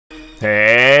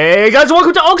Hey guys,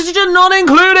 welcome to Oxygen Not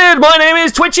Included! My name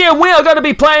is Twitchi and we are going to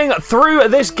be playing through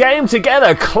this game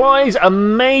together, Clyde's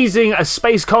amazing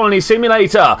space colony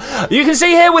simulator. You can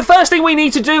see here, the first thing we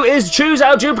need to do is choose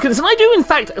our duplicants, and I do in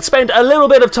fact spend a little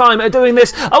bit of time doing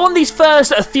this. I want these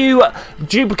first few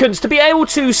duplicants to be able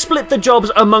to split the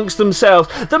jobs amongst themselves.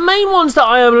 The main ones that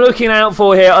I am looking out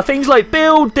for here are things like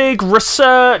build, dig,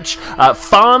 research,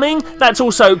 farming. That's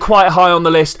also quite high on the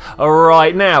list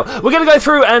right now. We're going to go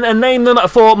through and name them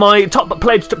for my top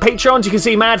pledged Patreons. You can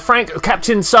see Mad Frank,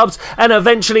 Captain Subs, and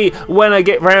eventually, when I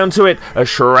get round to it,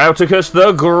 Shrouticus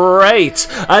the Great.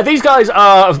 These guys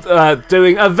are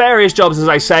doing various jobs, as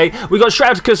I say. We got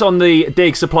Shrouticus on the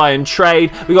dig, supply, and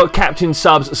trade. We got Captain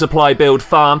Subs, supply, build,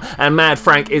 farm, and Mad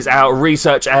Frank is our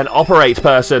research and operate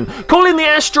person. Calling the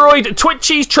asteroid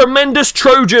Twitchi's Tremendous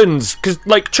Trojans, because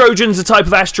like Trojan's a type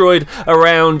of asteroid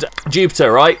around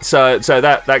Jupiter, right? So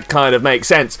that kind of makes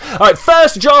sense. All right,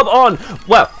 first job on.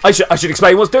 Well, I should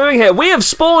explain what's doing here. We have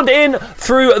spawned in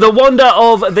through the wonder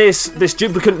of this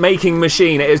duplicant making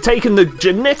machine. It has taken the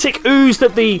genetic ooze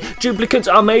that the duplicants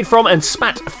are made from and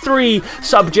spat 3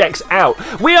 subjects out.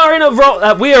 We are in a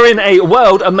rock. We are in a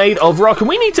world made of rock, and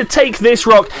we need to take this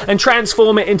rock and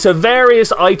transform it into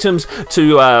various items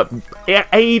to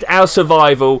aid our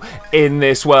survival in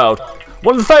this world.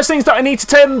 One of the first things that I need to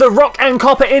turn the rock and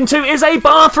copper into is a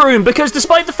bathroom, because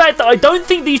despite the fact that I don't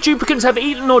think these duplicants have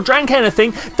eaten or drank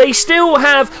anything, they still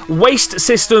have waste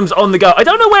systems on the go. I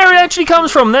don't know where it actually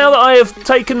comes from now that I have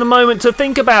taken the moment to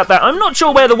think about that. I'm not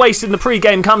sure where the waste in the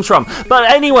pre-game comes from. But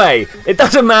anyway, it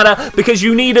doesn't matter because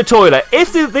you need a toilet.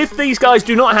 If these guys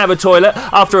do not have a toilet,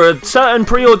 after a certain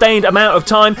preordained amount of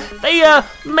time, they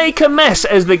make a mess,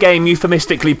 as the game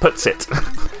euphemistically puts it.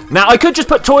 Now, I could just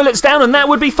put toilets down and that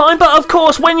would be fine, but of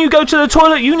course, when you go to the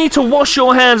toilet, you need to wash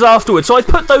your hands afterwards. So I've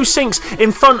put those sinks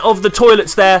in front of the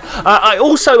toilets there. I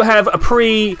also have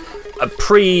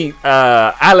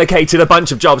allocated a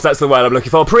bunch of jobs. That's the word I'm looking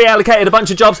for. Pre-allocated a bunch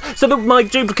of jobs so that my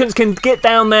duplicants can get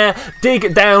down there,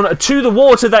 dig down to the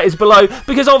water that is below,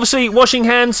 because obviously washing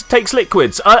hands takes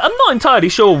liquids. I'm not entirely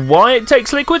sure why it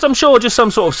takes liquids. I'm sure just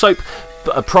some sort of soap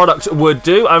product would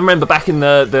do. I remember back in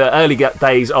the early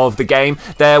days of the game,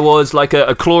 there was like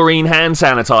a chlorine hand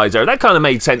sanitizer. That kind of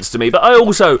made sense to me, but I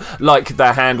also like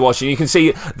the hand washing. You can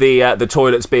see the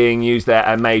toilets being used there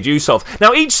and made use of.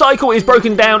 Now, each cycle is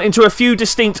broken down into a few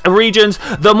distinct regions.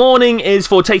 The morning is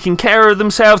for taking care of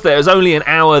themselves. There is only an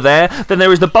hour there. Then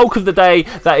there is the bulk of the day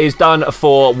that is done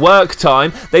for work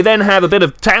time. They then have a bit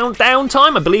of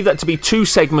downtime. I believe that to be 2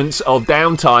 segments of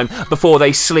downtime before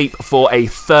they sleep for a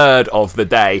third of the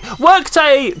day. Work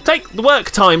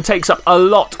time takes up a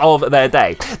lot of their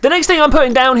day. The next thing I'm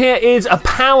putting down here is a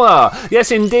power.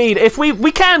 Yes, indeed. If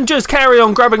we can just carry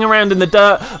on grubbing around in the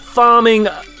dirt, farming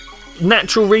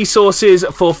natural resources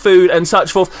for food and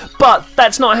such forth, but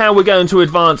that's not how we're going to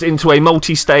advance into a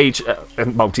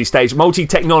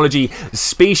multi-technology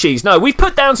species. No, we've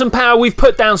put down some power, we've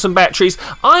put down some batteries.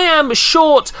 I am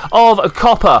short of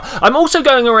copper. I'm also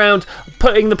going around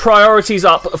putting the priorities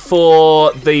up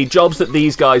for the jobs that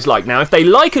these guys like. Now, if they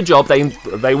like a job,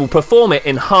 they will perform it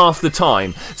in half the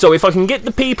time. So if I can get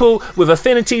the people with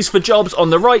affinities for jobs on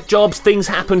the right jobs, things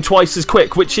happen twice as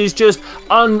quick, which is just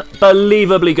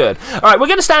unbelievably good. All right, we're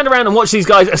going to stand around and watch these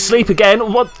guys asleep again.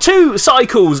 2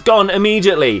 cycles gone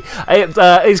immediately. It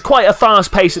is quite a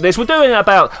fast pace at this. We're doing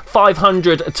about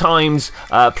 500 times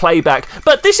playback,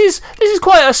 but this is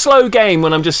quite a slow game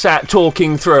when I'm just sat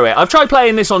talking through it. I've tried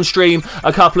playing this on stream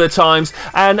a couple of times,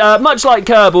 and much like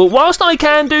Kerbal, whilst I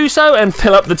can do so and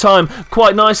fill up the time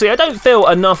quite nicely, I don't feel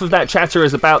enough of that chatter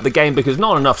is about the game because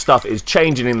not enough stuff is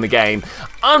changing in the game.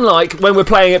 Unlike when we're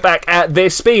playing it back at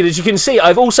this speed. As you can see,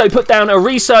 I've also put down a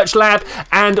research lab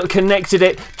and connected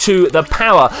it to the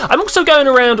power. I'm also going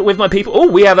around with my people. Oh,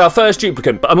 we have our first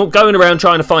duplicant, but I'm going around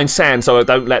trying to find sand so I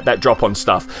don't let that drop on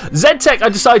stuff. ZTech I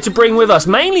decided to bring with us,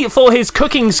 mainly for his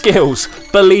cooking skills,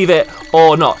 believe it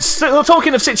or not. So,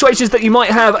 talking of situations that you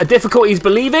might have difficulties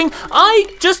believing, I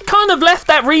just kind of left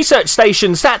that research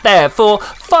station sat there for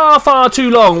far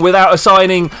too long without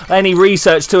assigning any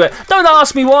research to it. Don't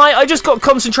ask me why, I just got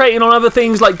concentrating on other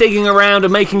things like digging around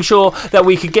and making sure that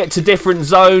we could get to different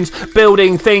zones,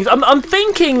 building things. I'm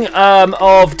thinking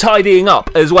of tidying up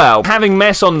as well. Having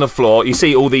mess on the floor, you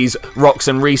see all these rocks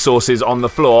and resources on the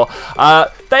floor.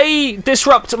 they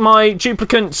disrupt my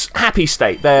duplicants' happy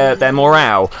state, their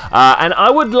morale, and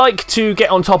I would like to get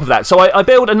on top of that. So I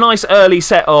build a nice early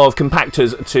set of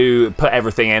compactors to put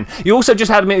everything in. You also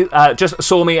just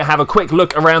saw me have a quick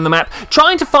look around the map,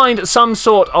 trying to find some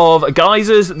sort of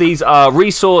geysers. These are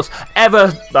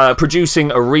producing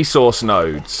resource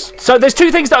nodes. So there's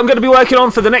two things that I'm going to be working on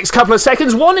for the next couple of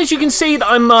seconds. One is you can see that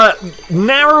I'm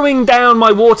narrowing down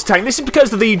my water tank. This is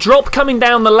because the drop coming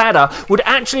down the ladder would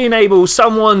actually enable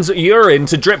someone's urine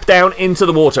to drip down into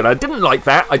the water, and I didn't like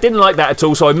that. I didn't like that at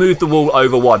all, so I moved the wall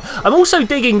over one. I'm also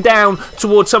digging down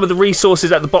towards some of the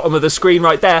resources at the bottom of the screen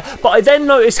right there, but I then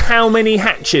notice how many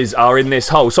hatches are in this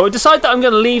hole, so I decide that I'm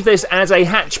going to leave this as a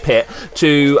hatch pit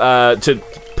to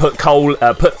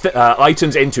put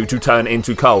items into to turn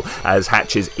into coal, as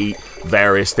hatches eat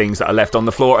various things that are left on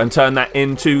the floor and turn that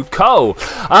into coal.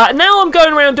 Now I'm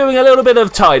going around doing a little bit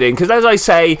of tidying, because as I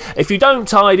say, if you don't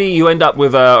tidy, you end up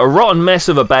with a rotten mess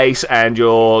of a base, and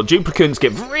your duplicants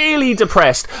get really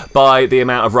depressed by the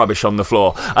amount of rubbish on the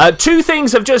floor. Two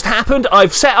things have just happened.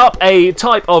 I've set up a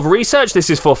type of research.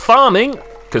 This is for farming,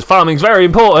 because farming's very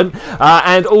important,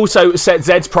 and also set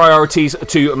Zed's priorities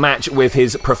to match with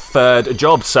his preferred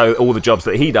jobs, so all the jobs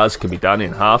that he does can be done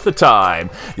in half the time.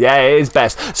 Yeah, it is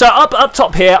best. So up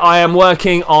top here, I am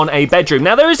working on a bedroom.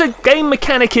 Now, there is a game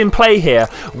mechanic in play here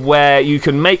where you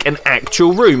can make an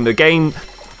actual room. The game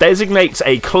designates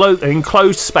a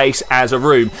enclosed space as a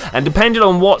room, and depending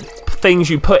on what things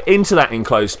you put into that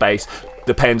enclosed space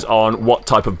depends on what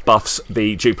type of buffs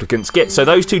the duplicants get. So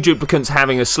those two duplicants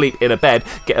having a sleep in a bed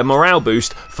get a morale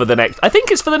boost for the next, I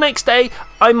think it's for the next day,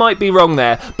 I might be wrong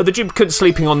there, but the duplicants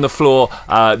sleeping on the floor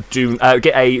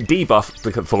get a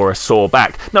debuff for a sore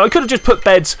back. Now, I could have just put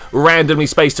beds randomly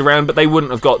spaced around, but they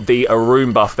wouldn't have got the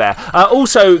room buff there.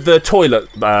 Also, the toilet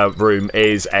room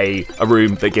is a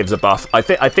room that gives a buff. I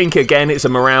think again, it's a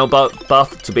morale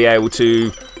buff to be able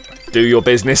to do your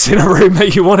business in a room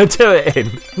that you want to do it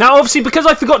in. Now, obviously, because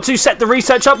I forgot to set the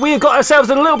research up, we have got ourselves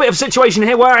in a little bit of a situation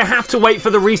here where I have to wait for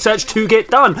the research to get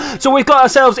done. So we've got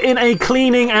ourselves in a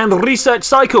cleaning and research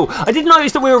cycle. I did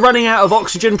notice that we were running out of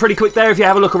oxygen pretty quick there. If you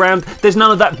have a look around, there's none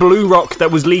of that blue rock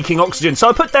that was leaking oxygen. So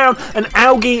I put down an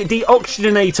algae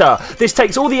deoxygenator. This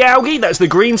takes all the algae, that's the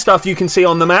green stuff you can see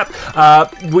on the map.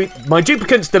 My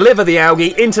duplicants deliver the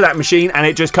algae into that machine, and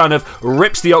it just kind of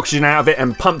rips the oxygen out of it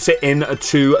and pumps it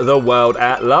into the world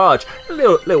at large. A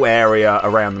little area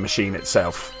around the machine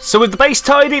itself. So with the base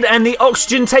tidied and the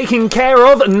oxygen taken care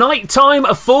of, nighttime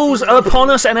falls upon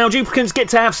us and our duplicants get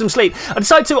to have some sleep. I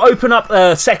decided to open up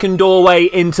a second doorway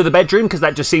into the bedroom because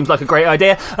that just seems like a great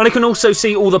idea, and I can also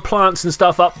see all the plants and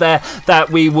stuff up there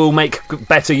that we will make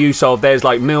better use of. There's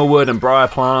like millwood and briar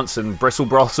plants and bristle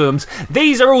blossoms.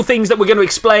 These are all things that we're going to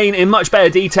explain in much better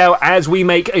detail as we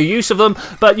make a use of them,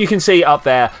 but you can see up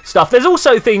there stuff. There's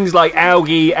also things like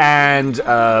algae and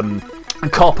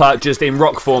copper just in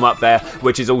rock form up there,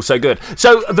 which is also good.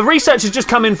 So the research has just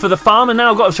come in for the farm, and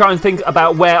now I've got to try and think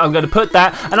about where I'm going to put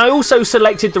that. And I also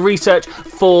selected the research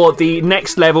for the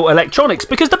next level electronics,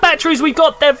 because the batteries we've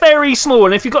got, they're very small,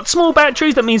 and if you've got small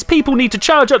batteries, that means people need to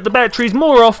charge up the batteries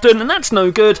more often, and that's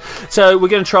no good. So we're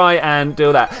going to try and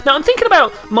do that. Now I'm thinking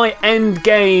about my end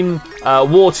game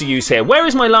water use here. Where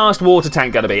is my last water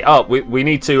tank going to be? Oh, we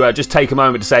need to just take a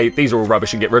moment to say these are all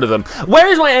rubbish and get rid of them.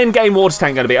 Where is my end game water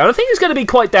tank going to be? And I think it's going to be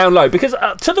quite down low, because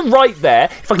to the right there,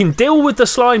 if I can deal with the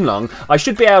slime lung, I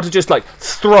should be able to just like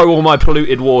throw all my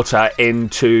polluted water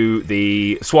into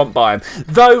the swamp biome.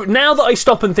 Though now that I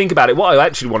stop and think about it, what I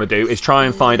actually want to do is try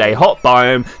and find a hot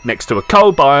biome next to a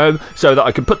cold biome so that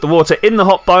I can put the water in the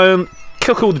hot biome,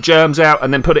 cook all the germs out,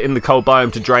 and then put it in the cold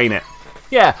biome to drain it.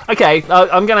 Yeah, okay,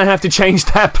 I'm going to have to change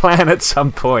that plan at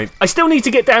some point. I still need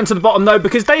to get down to the bottom, though,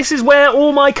 because this is where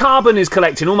all my carbon is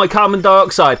collecting, all my carbon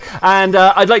dioxide, and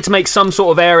I'd like to make some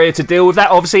sort of area to deal with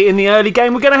that. Obviously, in the early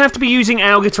game, we're going to have to be using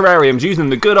algae terrariums, using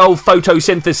the good old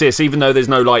photosynthesis, even though there's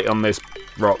no light on this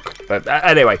rock. But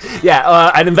anyway,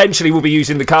 yeah, and eventually we'll be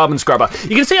using the carbon scrubber.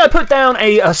 You can see I put down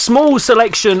a small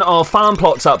selection of farm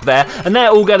plots up there, and they're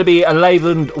all going to be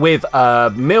laden with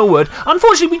millwood.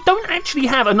 Unfortunately, we don't actually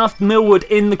have enough millwood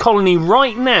in the colony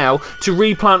right now to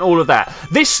replant all of that.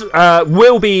 This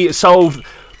will be solved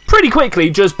pretty quickly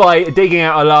just by digging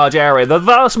out a large area. The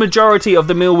vast majority of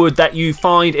the millwood that you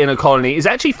find in a colony is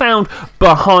actually found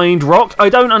behind rock. I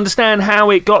don't understand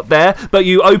how it got there, but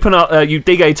you open up, you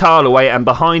dig a tile away, and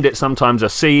behind it sometimes a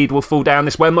seed will fall down.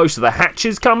 This is where most of the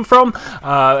hatches come from,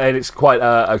 and it's quite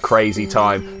a crazy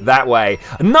time that way.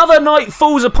 Another night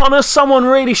falls upon us. Someone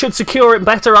really should secure it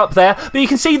better up there, but you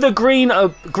can see the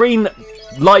green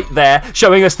light there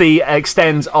showing us the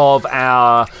extents of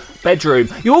our bedroom.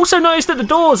 You also notice that the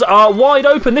doors are wide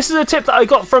open. This is a tip that I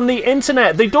got from the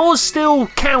internet. The doors still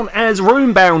count as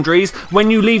room boundaries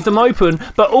when you leave them open,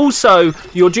 but also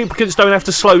your duplicates don't have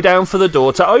to slow down for the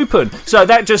door to open. So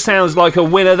that just sounds like a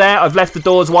winner there. I've left the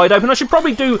doors wide open. I should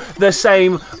probably do the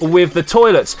same with the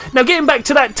toilets. Now, getting back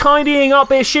to that tidying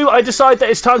up issue, I decide that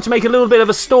it's time to make a little bit of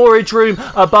a storage room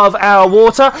above our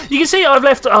water. You can see I've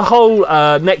left a hole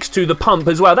next to the pump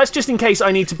as well. That's just in case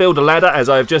I need to build a ladder, as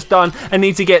I've just done, and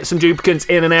need to get some duplicants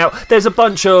in and out. There's a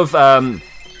bunch of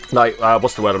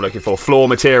what's the word I'm looking for? Floor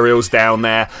materials down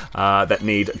there that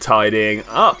need tidying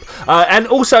up. And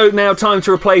also now time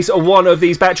to replace one of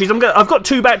these batteries. I've got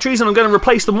 2 batteries and I'm going to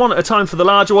replace them one at a time for the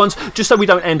larger ones, just so we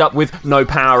don't end up with no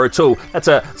power at all. It's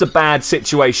a bad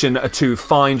situation to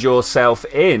find yourself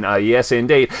in. Yes,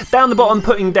 indeed. Down the bottom,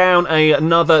 putting down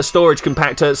another storage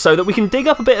compactor so that we can dig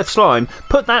up a bit of slime,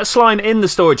 put that slime in the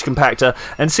storage compactor,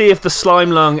 and see if the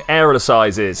slime lung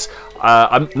aerosolizes.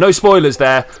 No spoilers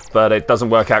there, but it doesn't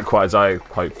work out quite as I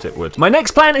hoped it would. My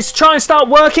next plan is to try and start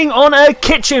working on a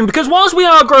kitchen, because whilst we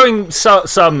are growing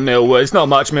some millwood, it's not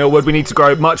much millwood, we need to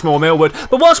grow much more millwood,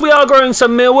 but whilst we are growing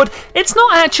some millwood, it's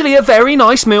not actually a very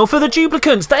nice meal for the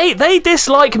duplicants. They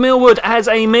dislike millwood as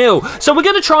a meal. So we're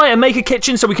going to try and make a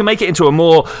kitchen so we can make it into a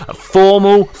more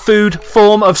formal food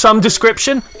form of some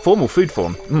description. Formal food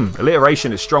form.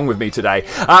 Alliteration is strong with me today.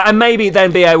 And maybe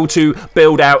then be able to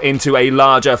build out into a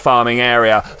larger farming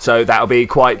area, so that'll be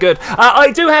quite good.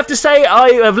 I do have to say,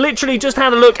 I have literally just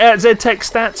had a look at ZTech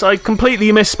stats. I completely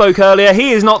misspoke earlier.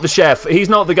 He is not the chef. He's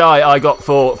not the guy I got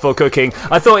for cooking.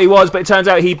 I thought he was, but it turns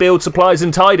out he builds supplies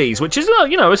and tidies, which is,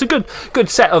 you know, it's a good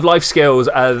set of life skills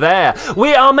there.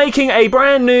 We are making a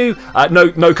brand new,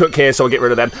 no cook here, so I'll get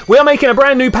rid of them. We are making a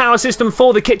brand new power system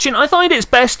for the kitchen. I find it's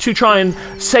best to try and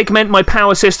segment my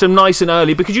power system nice and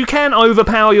early, because you can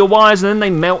overpower your wires and then they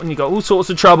melt and you got all sorts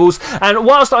of troubles. And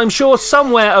whilst I'm sure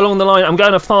somewhere along the line I'm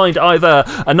going to find either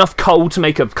enough coal to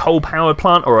make a coal power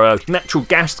plant or a natural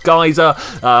gas geyser,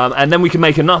 and then we can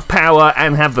make enough power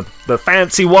and have the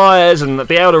fancy wires and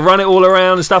be able to run it all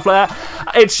around and stuff like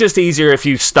that. It's just easier if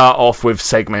you start off with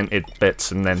segmented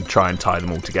bits and then try and tie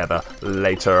them all together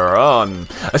later on.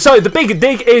 So the big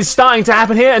dig is starting to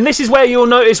happen here, and this is where you'll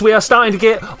notice we are starting to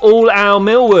get all our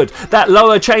millwood. That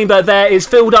lower chamber there is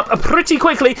filled up pretty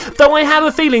quickly, though I have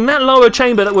a feeling that lower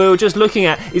chamber that we were just looking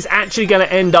at is actually going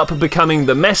to end up becoming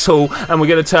the mess hall, and we're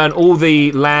going to turn all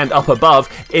the land up above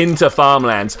into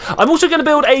farmlands. I'm also going to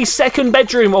build a second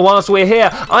bedroom whilst we're here.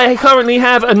 I currently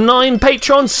have 9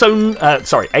 patrons,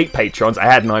 sorry, 8 patrons. I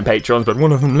had 9 patrons, but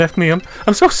one of them left me.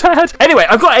 I'm so sad. Anyway,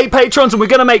 I've got 8 patrons, and we're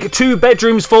going to make 2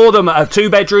 bedrooms for them, 2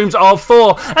 bedrooms of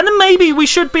 4, and then maybe we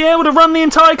should be able to run the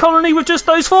entire colony with just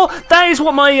those 4. That is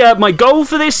what my goal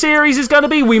for this series is going to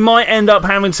be. We might end up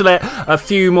having to let a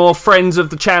few more friends of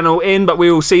the channel in, but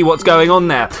we will see what's going on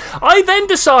there. I then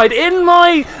decide, in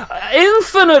my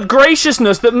infinite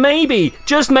graciousness, that maybe,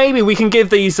 just maybe, we can give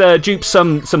these dupes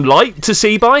some light to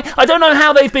see by. I don't know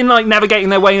how they've been like navigating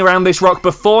their way around this rock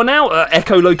before now.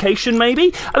 Echolocation,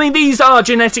 maybe. I mean, these are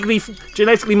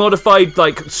genetically modified,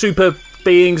 like, super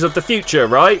beings of the future,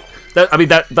 right?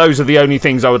 Those are the only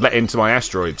things I would let into my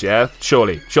asteroids, yeah?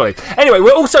 Surely. Anyway,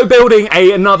 we're also building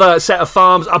another set of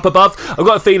farms up above. I've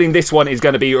got a feeling this one is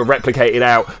going to be replicated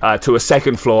out to a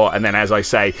second floor, and then, as I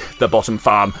say, the bottom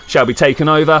farm shall be taken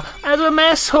over as a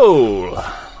mess hall.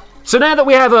 So now that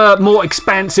we have a more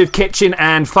expansive kitchen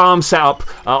and farm setup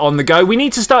on the go, we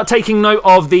need to start taking note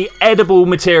of the edible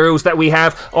materials that we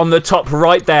have on the top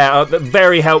right there,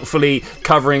 very helpfully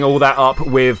covering all that up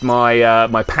with my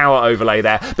my power overlay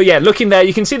there. But yeah, looking there,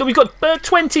 you can see that we've got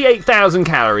 28,000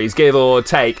 calories, give or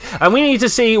take, and we need to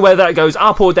see whether that goes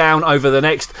up or down over the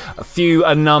next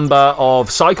number of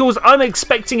cycles. I'm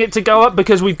expecting it to go up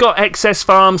because we've got excess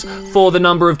farms for the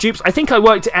number of dupes. I think I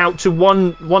worked it out to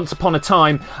once upon a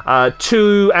time,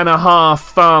 2.5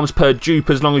 farms per dupe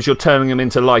as long as you're turning them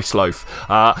into lice loaf.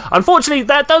 Unfortunately,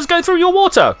 that does go through your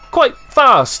water quite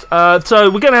fast, so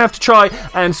we're going to have to try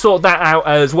and sort that out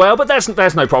as well, but that's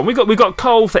no problem. We've got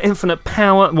coal for infinite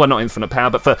power, well, not infinite power,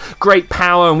 but for great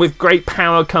power, and with great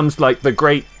power comes like the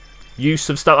great use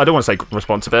of stuff. I don't want to say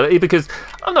responsibility because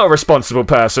I'm not a responsible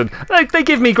person. They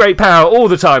give me great power all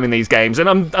the time in these games, and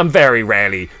I'm very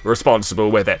rarely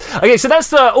responsible with it. Okay, so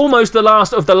that's almost the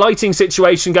last of the lighting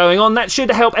situation going on. That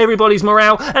should help everybody's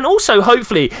morale, and also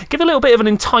hopefully give a little bit of an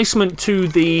enticement to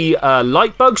the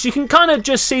light bugs. You can kind of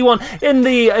just see one in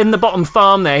the bottom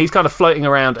farm there. He's kind of floating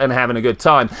around and having a good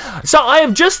time. So I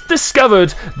have just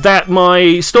discovered that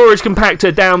my storage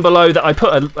compactor down below that I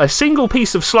put a single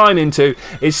piece of slime into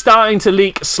is starting to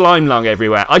leak slime lung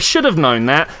everywhere. I should have known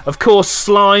that. Of course,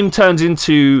 slime turns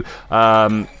into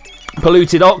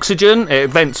polluted oxygen. It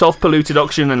vents off polluted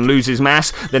oxygen and loses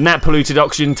mass. Then that polluted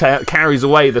oxygen carries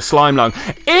away the slime lung.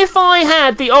 If I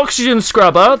had the oxygen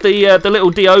scrubber, the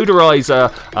little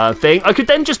deodorizer thing, I could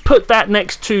then just put that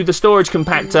next to the storage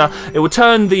compactor. It would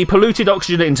turn the polluted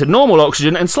oxygen into normal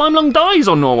oxygen, and slime lung dies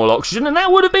on normal oxygen, and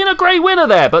that would have been a great winner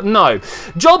there. But no,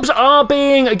 jobs are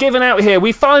being given out here.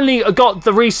 We finally got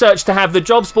the research to have the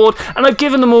jobs board, and I've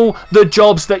given them all the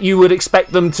jobs that you would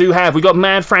expect them to have. We got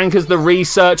Mad Frank as the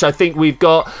research. I think we've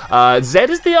got Zed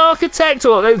as the architect,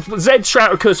 or Zed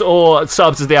Strauticus or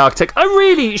Subs as the architect. I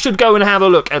really should go and have a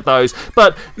look at those.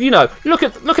 But you know, look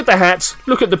at the hats,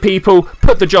 look at the people,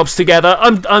 put the jobs together.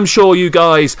 I'm sure you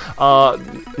guys are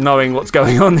knowing what's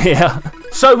going on here.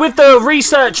 So with the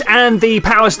research and the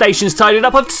power stations tidied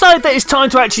up, I've decided that it's time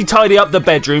to actually tidy up the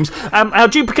bedrooms. Our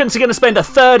duplicants are going to spend a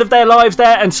third of their lives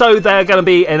there, and so they're going to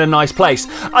be in a nice place.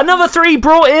 Another 3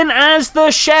 brought in as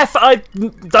the chef. I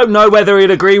don't know whether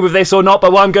he'd agree with this or not,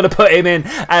 but I'm going to put him in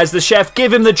as the chef,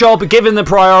 give him the job, give him the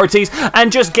priorities,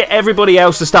 and just get everybody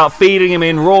else to start feeding him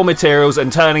in raw materials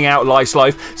and turning out nice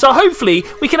life. So hopefully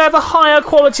we can have a higher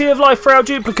quality of life for our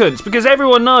duplicants, because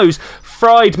everyone knows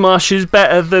fried mush is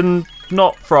better than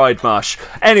not fried mush.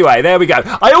 Anyway, there we go.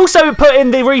 I also put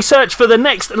in the research for the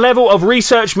next level of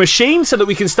research machine so that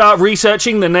we can start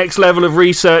researching the next level of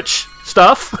research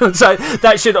stuff. So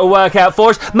that should all work out for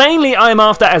us. Mainly I'm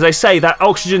after, as I say, that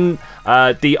oxygen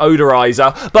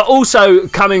deodorizer, but also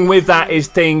coming with that is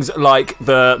things like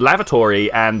the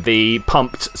lavatory and the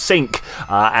pumped sink,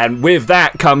 and with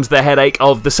that comes the headache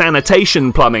of the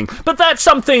sanitation plumbing. But that's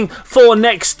something for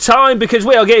next time, because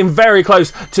we are getting very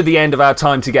close to the end of our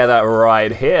time together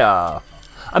right here.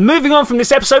 And moving on from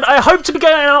this episode, I hope to be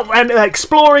going out and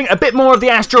exploring a bit more of the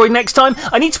asteroid next time.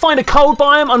 I need to find a cold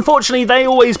biome. Unfortunately, they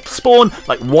always spawn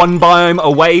like one biome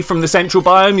away from the central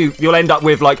biome. You'll end up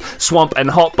with like swamp and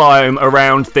hot biome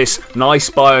around this nice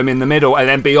biome in the middle, and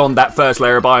then beyond that first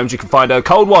layer of biomes, you can find a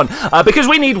cold one. Because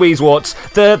we need Weezewarts,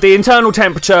 the internal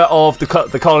temperature of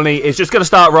the colony is just going to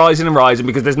start rising and rising,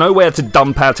 because there's nowhere to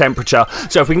dump our temperature.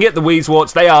 So if we can get the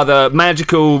Weezewarts, they are the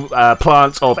magical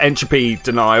plants of entropy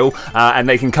denial, and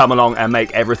they can come along and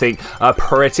make everything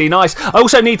pretty nice. I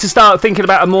also need to start thinking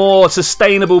about a more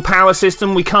sustainable power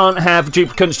system. We can't have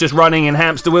duplicants just running in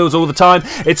hamster wheels all the time.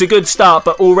 It's a good start,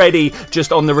 but already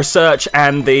just on the research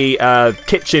and the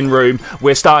kitchen room,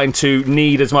 we're starting to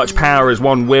need as much power as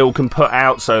one wheel can put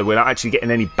out, so we're not actually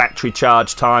getting any battery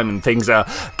charge time, and things are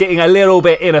getting a little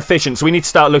bit inefficient. So we need to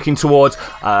start looking towards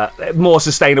more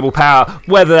sustainable power,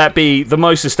 whether that be the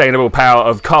most sustainable power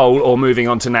of coal or moving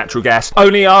on to natural gas.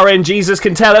 Only RNGesus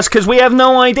can tell us, because we have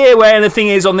no idea where anything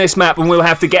is on this map, and we'll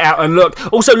have to get out and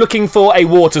look. Also looking for a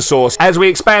water source. As we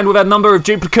expand with our number of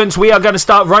duplicants, we are going to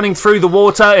start running through the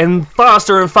water in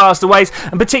faster and faster ways,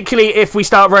 and particularly if we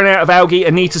start running out of algae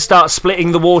and need to start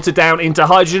splitting the water down into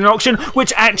hydrogen and oxygen,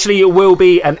 which actually will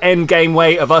be an end game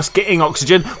way of us getting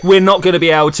oxygen. We're not going to be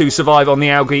able to survive on the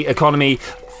algae economy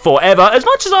forever. As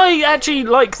much as I actually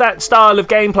like that style of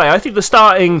gameplay, I think the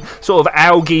starting sort of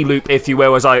algae loop, if you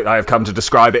will, as I have come to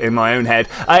describe it in my own head,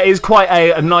 is quite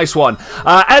a nice one.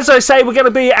 As I say, we're going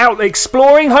to be out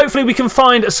exploring. Hopefully we can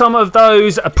find some of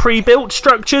those pre-built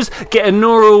structures, get a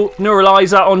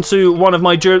neuralizer onto one of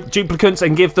my duplicants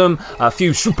and give them a few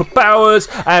superpowers,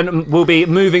 and we'll be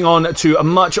moving on to a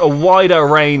much wider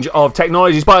range of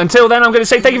technologies. But until then, I'm going to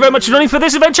say thank you very much for joining for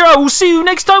this adventure. I will see you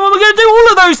next time when we're going to do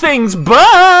all of those things.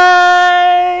 Bye!